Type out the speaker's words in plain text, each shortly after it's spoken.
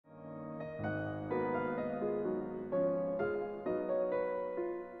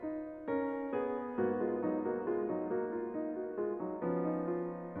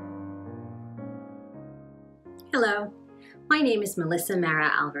Hello, my name is Melissa Mara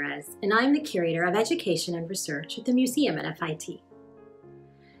Alvarez, and I'm the Curator of Education and Research at the museum at MFIT.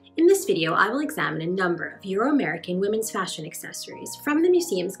 In this video, I will examine a number of Euro-American women's fashion accessories from the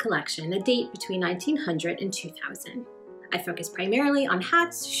museum's collection that date between 1900 and 2000. I focus primarily on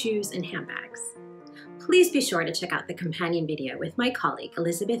hats, shoes, and handbags. Please be sure to check out the companion video with my colleague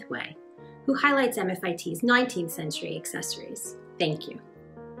Elizabeth Way, who highlights MFIT's 19th century accessories. Thank you.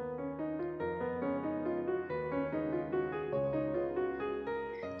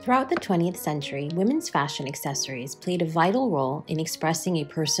 Throughout the 20th century, women's fashion accessories played a vital role in expressing a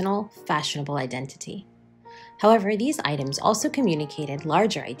personal, fashionable identity. However, these items also communicated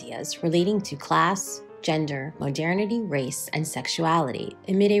larger ideas relating to class, gender, modernity, race, and sexuality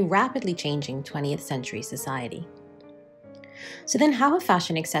amid a rapidly changing 20th century society. So then how have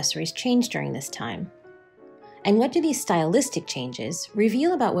fashion accessories changed during this time? And what do these stylistic changes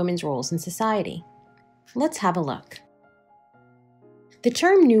reveal about women's roles in society? Let's have a look. The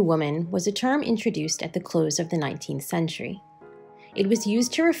term New Woman was a term introduced at the close of the 19th century. It was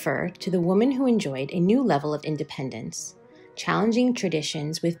used to refer to the woman who enjoyed a new level of independence, challenging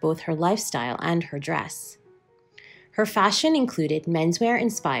traditions with both her lifestyle and her dress. Her fashion included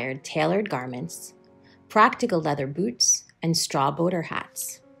menswear-inspired tailored garments, practical leather boots, and straw boater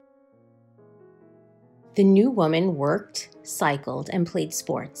hats. The New Woman worked, cycled, and played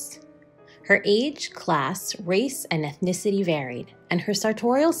sports. Her age, class, race, and ethnicity varied, and her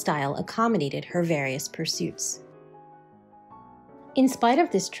sartorial style accommodated her various pursuits. In spite of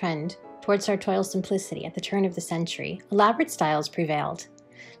this trend toward sartorial simplicity at the turn of the century, elaborate styles prevailed.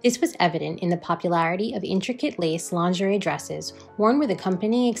 This was evident in the popularity of intricate lace lingerie dresses worn with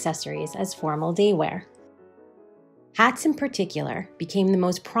accompanying accessories as formal day wear. Hats in particular became the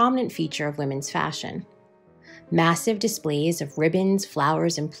most prominent feature of women's fashion. Massive displays of ribbons,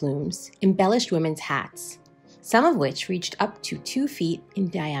 flowers, and plumes embellished women's hats, some of which reached up to 2 feet in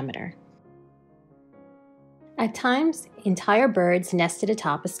diameter. At times, entire birds nested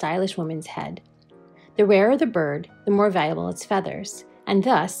atop a stylish woman's head. The rarer the bird, the more valuable its feathers, and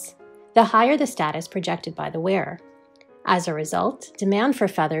thus, the higher the status projected by the wearer. As a result, demand for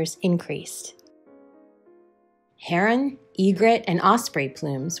feathers increased. Heron, egret, and osprey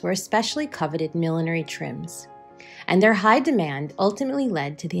plumes were especially coveted millinery trims, and their high demand ultimately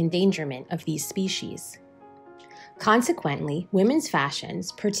led to the endangerment of these species. Consequently, women's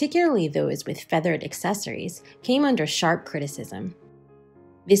fashions, particularly those with feathered accessories, came under sharp criticism.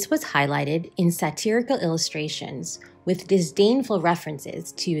 This was highlighted in satirical illustrations with disdainful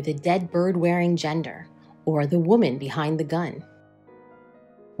references to the dead bird-wearing gender or the woman behind the gun.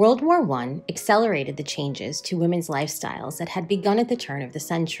 World War I accelerated the changes to women's lifestyles that had begun at the turn of the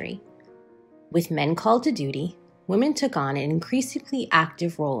century. With men called to duty, women took on an increasingly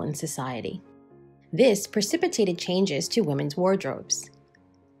active role in society. This precipitated changes to women's wardrobes.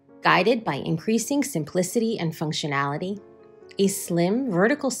 Guided by increasing simplicity and functionality, a slim,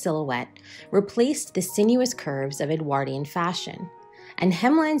 vertical silhouette replaced the sinuous curves of Edwardian fashion, and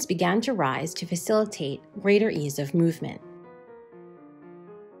hemlines began to rise to facilitate greater ease of movement.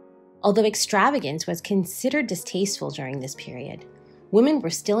 Although extravagance was considered distasteful during this period, women were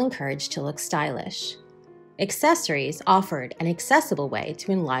still encouraged to look stylish. Accessories offered an accessible way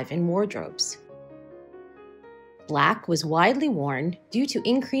to enliven wardrobes. Black was widely worn due to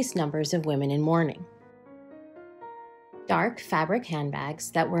increased numbers of women in mourning. Dark fabric handbags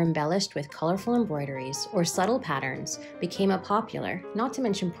that were embellished with colorful embroideries or subtle patterns became a popular, not to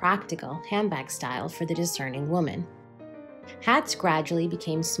mention practical, handbag style for the discerning woman. Hats gradually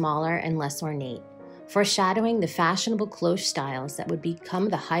became smaller and less ornate, foreshadowing the fashionable cloche styles that would become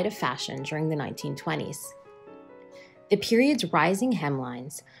the height of fashion during the 1920s. The period's rising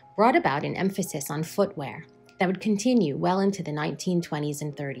hemlines brought about an emphasis on footwear that would continue well into the 1920s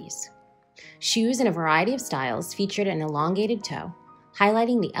and 30s. Shoes in a variety of styles featured an elongated toe,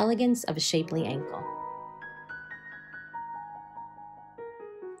 highlighting the elegance of a shapely ankle.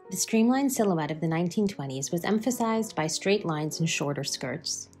 The streamlined silhouette of the 1920s was emphasized by straight lines and shorter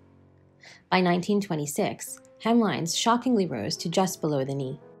skirts. By 1926, hemlines shockingly rose to just below the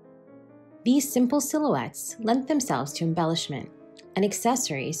knee. These simple silhouettes lent themselves to embellishment, and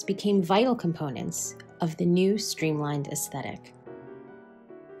accessories became vital components of the new streamlined aesthetic.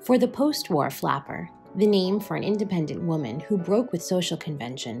 For the post-war flapper, the name for an independent woman who broke with social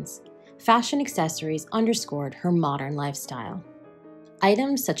conventions, fashion accessories underscored her modern lifestyle.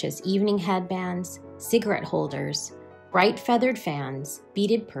 Items such as evening headbands, cigarette holders, bright feathered fans,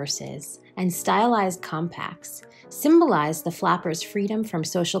 beaded purses, and stylized compacts symbolized the flapper's freedom from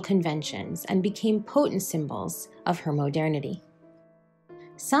social conventions and became potent symbols of her modernity.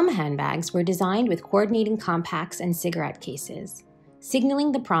 Some handbags were designed with coordinating compacts and cigarette cases,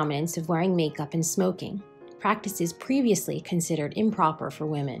 signaling the prominence of wearing makeup and smoking, practices previously considered improper for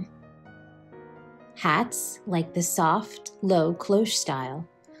women. Hats, like the soft, low cloche style,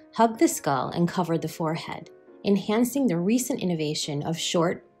 hugged the skull and covered the forehead, enhancing the recent innovation of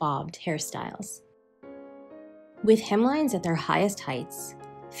short, bobbed hairstyles. With hemlines at their highest heights,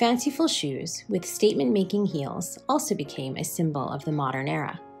 fanciful shoes with statement-making heels also became a symbol of the modern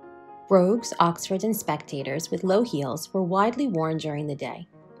era. Brogues, Oxfords, and Spectators with low heels were widely worn during the day.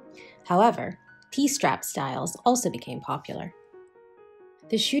 However, T-strap styles also became popular.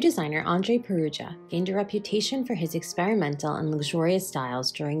 The shoe designer André Perugia gained a reputation for his experimental and luxurious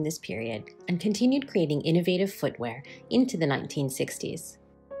styles during this period and continued creating innovative footwear into the 1960s.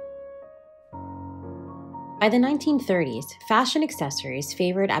 By the 1930s, fashion accessories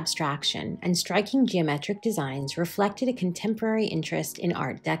favored abstraction, and striking geometric designs reflected a contemporary interest in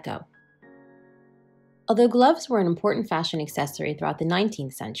Art Deco. Although gloves were an important fashion accessory throughout the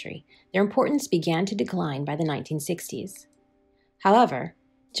 19th century, their importance began to decline by the 1960s. However,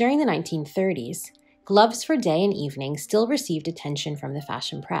 during the 1930s, gloves for day and evening still received attention from the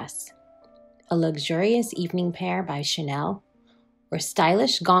fashion press. A luxurious evening pair by Chanel, or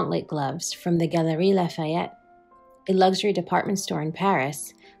stylish gauntlet gloves from the Galeries Lafayette, a luxury department store in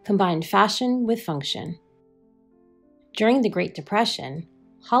Paris, combined fashion with function. During the Great Depression,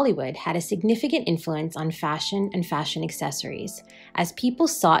 Hollywood had a significant influence on fashion and fashion accessories as people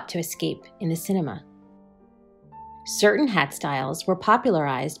sought to escape in the cinema. Certain hat styles were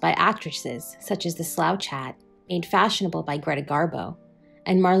popularized by actresses such as the slouch hat, made fashionable by Greta Garbo,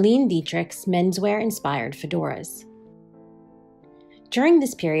 and Marlene Dietrich's menswear-inspired fedoras. During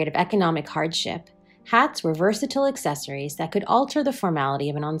this period of economic hardship, hats were versatile accessories that could alter the formality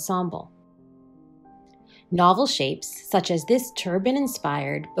of an ensemble. Novel shapes, such as this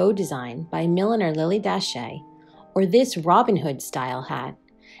turban-inspired bow design by milliner Lily Dachet, or this Robin Hood-style hat,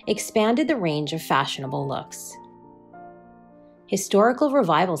 expanded the range of fashionable looks. Historical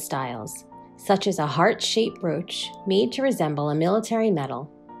revival styles, such as a heart-shaped brooch made to resemble a military medal,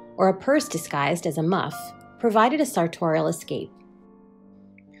 or a purse disguised as a muff, provided a sartorial escape.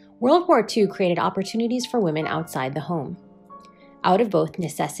 World War II created opportunities for women outside the home. Out of both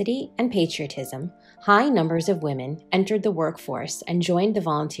necessity and patriotism, high numbers of women entered the workforce and joined the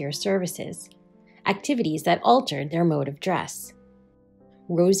volunteer services, activities that altered their mode of dress.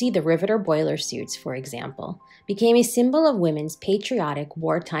 Rosie the Riveter boiler suits, for example, became a symbol of women's patriotic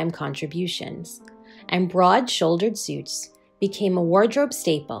wartime contributions, and broad-shouldered suits became a wardrobe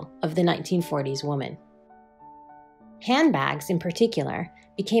staple of the 1940s woman. Handbags, in particular,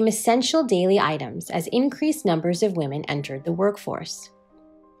 became essential daily items as increased numbers of women entered the workforce.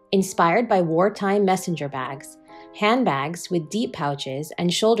 Inspired by wartime messenger bags, handbags with deep pouches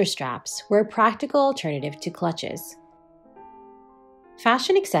and shoulder straps were a practical alternative to clutches.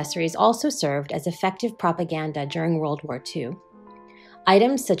 Fashion accessories also served as effective propaganda during World War II.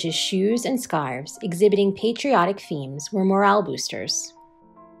 Items such as shoes and scarves exhibiting patriotic themes were morale boosters.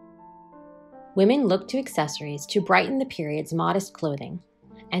 Women looked to accessories to brighten the period's modest clothing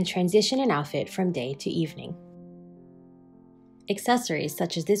and transition an outfit from day to evening. Accessories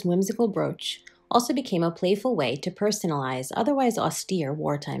such as this whimsical brooch also became a playful way to personalize otherwise austere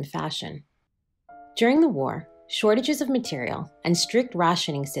wartime fashion. During the war, shortages of material and strict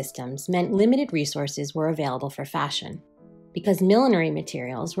rationing systems meant limited resources were available for fashion. Because millinery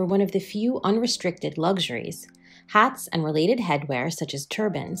materials were one of the few unrestricted luxuries, hats and related headwear such as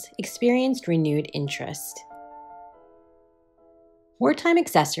turbans experienced renewed interest. Wartime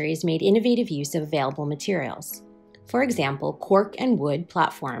accessories made innovative use of available materials. For example, cork and wood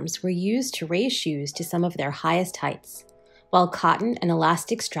platforms were used to raise shoes to some of their highest heights, while cotton and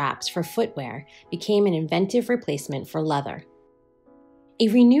elastic straps for footwear became an inventive replacement for leather. A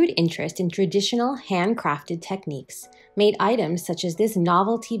renewed interest in traditional handcrafted techniques made items such as this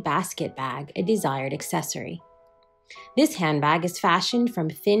novelty basket bag a desired accessory. This handbag is fashioned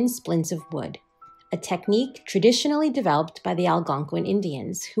from thin splints of wood, a technique traditionally developed by the Algonquin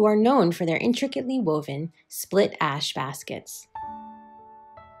Indians, who are known for their intricately woven split ash baskets.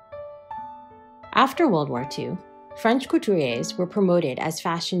 After World War II, French couturiers were promoted as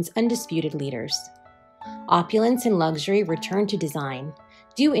fashion's undisputed leaders. Opulence and luxury returned to design,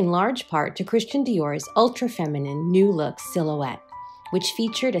 due in large part to Christian Dior's ultra-feminine New Look silhouette, which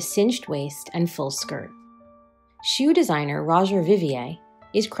featured a cinched waist and full skirt. Shoe designer Roger Vivier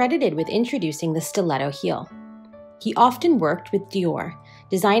is credited with introducing the stiletto heel. He often worked with Dior,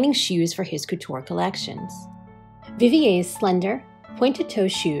 designing shoes for his couture collections. Vivier's slender, pointed-toe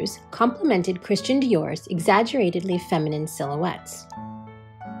shoes complemented Christian Dior's exaggeratedly feminine silhouettes.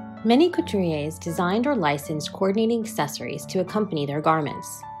 Many couturiers designed or licensed coordinating accessories to accompany their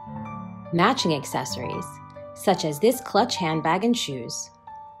garments. Matching accessories, such as this clutch handbag and shoes,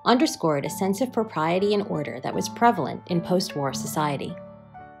 underscored a sense of propriety and order that was prevalent in post-war society.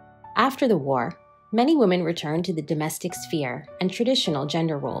 After the war, many women returned to the domestic sphere and traditional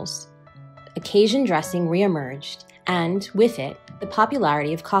gender roles. Occasion dressing reemerged, and, with it, the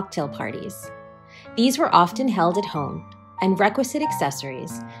popularity of cocktail parties. These were often held at home, and requisite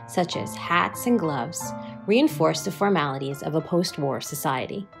accessories, such as hats and gloves, reinforced the formalities of a post-war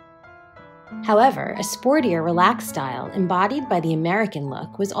society. However, a sportier, relaxed style embodied by the American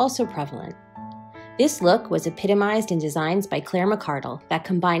look was also prevalent. This look was epitomized in designs by Claire McCardle that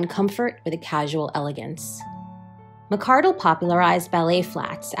combined comfort with a casual elegance. McCardle popularized ballet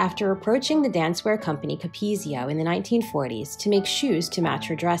flats after approaching the dancewear company Capezio in the 1940s to make shoes to match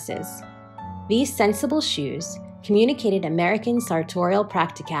her dresses. These sensible shoes communicated American sartorial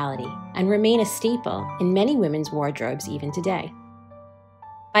practicality and remain a staple in many women's wardrobes even today.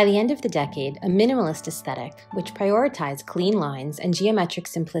 By the end of the decade, a minimalist aesthetic, which prioritized clean lines and geometric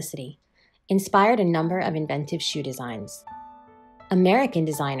simplicity, inspired a number of inventive shoe designs. American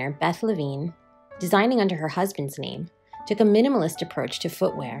designer Beth Levine, designing under her husband's name, took a minimalist approach to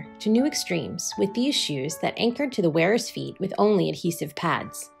footwear to new extremes with these shoes that anchored to the wearer's feet with only adhesive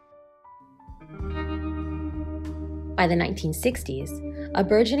pads. By the 1960s, a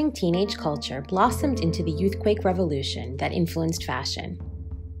burgeoning teenage culture blossomed into the youthquake revolution that influenced fashion.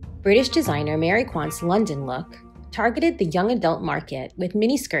 British designer Mary Quant's London look targeted the young adult market with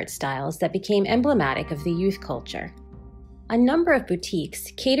miniskirt styles that became emblematic of the youth culture. A number of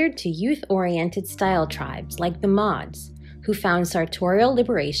boutiques catered to youth-oriented style tribes like the Mods, who found sartorial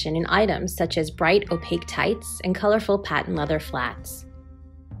liberation in items such as bright opaque tights and colorful patent leather flats.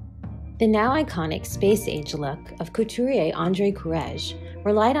 The now iconic space-age look of couturier André Courrèges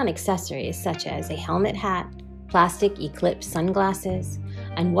relied on accessories such as a helmet hat, plastic eclipse sunglasses,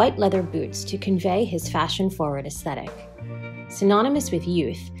 and white leather boots to convey his fashion-forward aesthetic. Synonymous with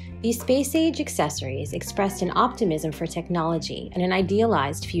youth, these space-age accessories expressed an optimism for technology and an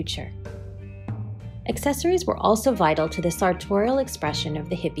idealized future. Accessories were also vital to the sartorial expression of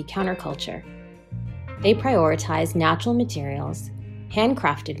the hippie counterculture. They prioritized natural materials,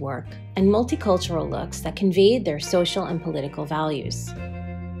 handcrafted work, and multicultural looks that conveyed their social and political values.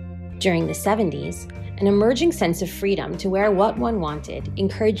 During the 70s, an emerging sense of freedom to wear what one wanted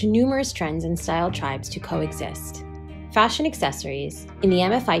encouraged numerous trends and style tribes to coexist. Fashion accessories in the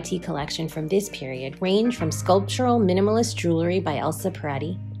MFIT collection from this period range from sculptural minimalist jewelry by Elsa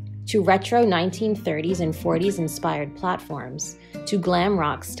Peretti, to retro 1930s and 40s inspired platforms, to glam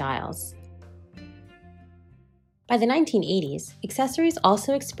rock styles. By the 1980s, accessories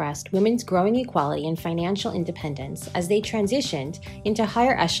also expressed women's growing equality and financial independence as they transitioned into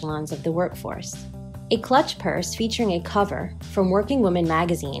higher echelons of the workforce. A clutch purse featuring a cover from Working Woman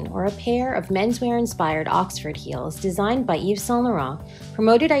magazine or a pair of menswear-inspired Oxford heels designed by Yves Saint Laurent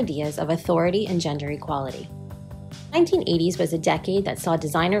promoted ideas of authority and gender equality. The 1980s was a decade that saw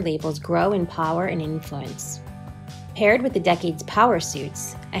designer labels grow in power and influence. Paired with the decade's power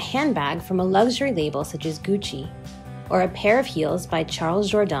suits, a handbag from a luxury label such as Gucci, or a pair of heels by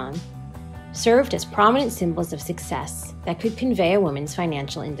Charles Jourdan, served as prominent symbols of success that could convey a woman's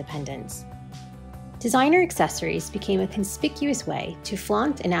financial independence. Designer accessories became a conspicuous way to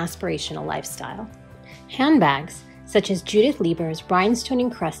flaunt an aspirational lifestyle. Handbags, such as Judith Lieber's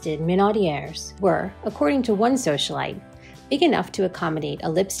rhinestone-encrusted Minaudières, were, according to one socialite, big enough to accommodate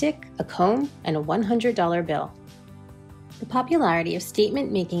a lipstick, a comb, and a $100 bill. The popularity of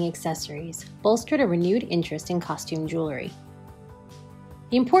statement-making accessories bolstered a renewed interest in costume jewelry.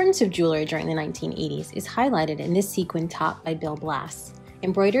 The importance of jewelry during the 1980s is highlighted in this sequin top by Bill Blass,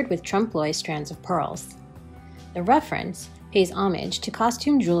 embroidered with trompe-l'oeil strands of pearls. The reference pays homage to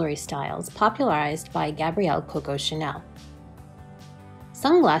costume jewelry styles popularized by Gabrielle Coco Chanel.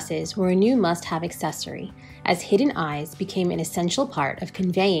 Sunglasses were a new must-have accessory, as hidden eyes became an essential part of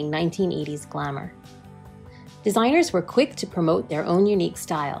conveying 1980s glamour. Designers were quick to promote their own unique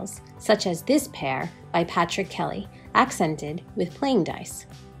styles, such as this pair by Patrick Kelly, accented with playing dice.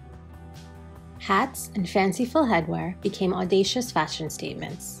 Hats and fanciful headwear became audacious fashion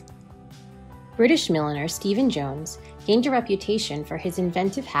statements. British milliner Stephen Jones gained a reputation for his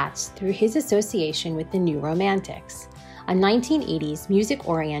inventive hats through his association with the New Romantics, a 1980s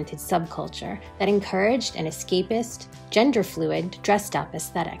music-oriented subculture that encouraged an escapist, gender-fluid, dressed-up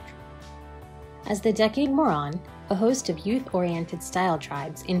aesthetic. As the decade wore on, a host of youth-oriented style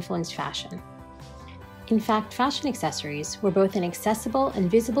tribes influenced fashion. In fact, fashion accessories were both an accessible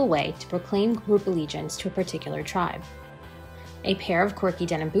and visible way to proclaim group allegiance to a particular tribe. A pair of quirky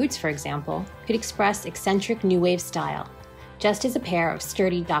denim boots, for example, could express eccentric new wave style, just as a pair of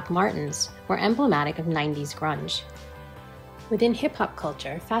sturdy Doc Martens were emblematic of 90s grunge. Within hip-hop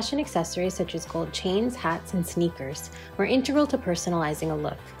culture, fashion accessories such as gold chains, hats, and sneakers were integral to personalizing a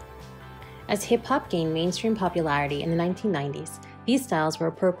look. As hip-hop gained mainstream popularity in the 1990s, these styles were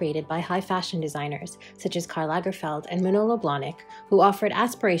appropriated by high fashion designers such as Karl Lagerfeld and Manolo Blahnik, who offered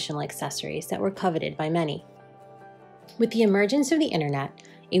aspirational accessories that were coveted by many. With the emergence of the internet,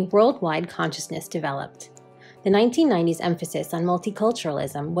 a worldwide consciousness developed. The 1990s emphasis on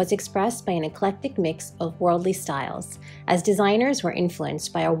multiculturalism was expressed by an eclectic mix of worldly styles, as designers were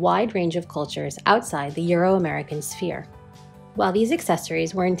influenced by a wide range of cultures outside the Euro-American sphere. While these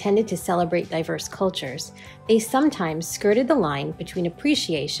accessories were intended to celebrate diverse cultures, they sometimes skirted the line between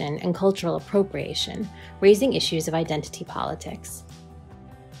appreciation and cultural appropriation, raising issues of identity politics.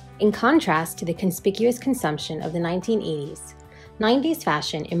 In contrast to the conspicuous consumption of the 1980s, 90s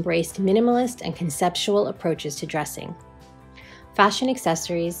fashion embraced minimalist and conceptual approaches to dressing. Fashion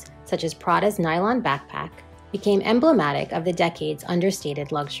accessories, such as Prada's nylon backpack, became emblematic of the decade's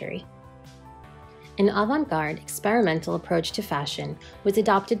understated luxury. An avant-garde, experimental approach to fashion was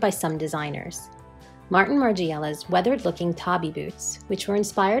adopted by some designers. Martin Margiella's weathered-looking tabi boots, which were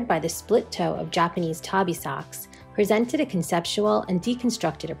inspired by the split toe of Japanese tabi socks, presented a conceptual and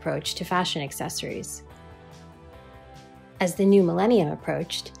deconstructed approach to fashion accessories. As the new millennium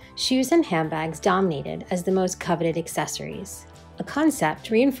approached, shoes and handbags dominated as the most coveted accessories, a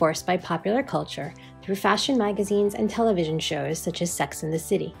concept reinforced by popular culture through fashion magazines and television shows such as Sex and the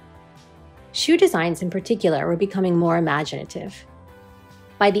City. Shoe designs in particular were becoming more imaginative.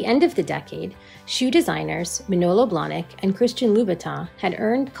 By the end of the decade, shoe designers Manolo Blahnik and Christian Louboutin had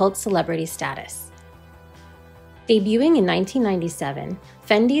earned cult celebrity status. Debuting in 1997,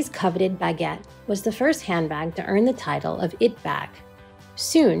 Fendi's coveted baguette was the first handbag to earn the title of It Bag.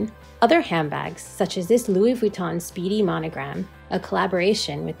 Soon, other handbags, such as this Louis Vuitton Speedy Monogram, a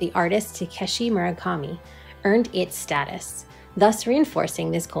collaboration with the artist Takeshi Murakami, earned its status, thus reinforcing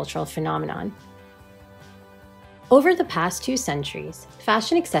this cultural phenomenon. Over the past 2 centuries,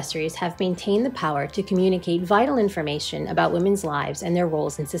 fashion accessories have maintained the power to communicate vital information about women's lives and their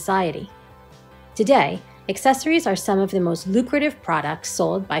roles in society. Today, accessories are some of the most lucrative products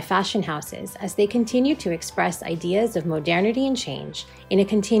sold by fashion houses as they continue to express ideas of modernity and change in a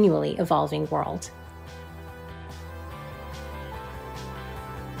continually evolving world.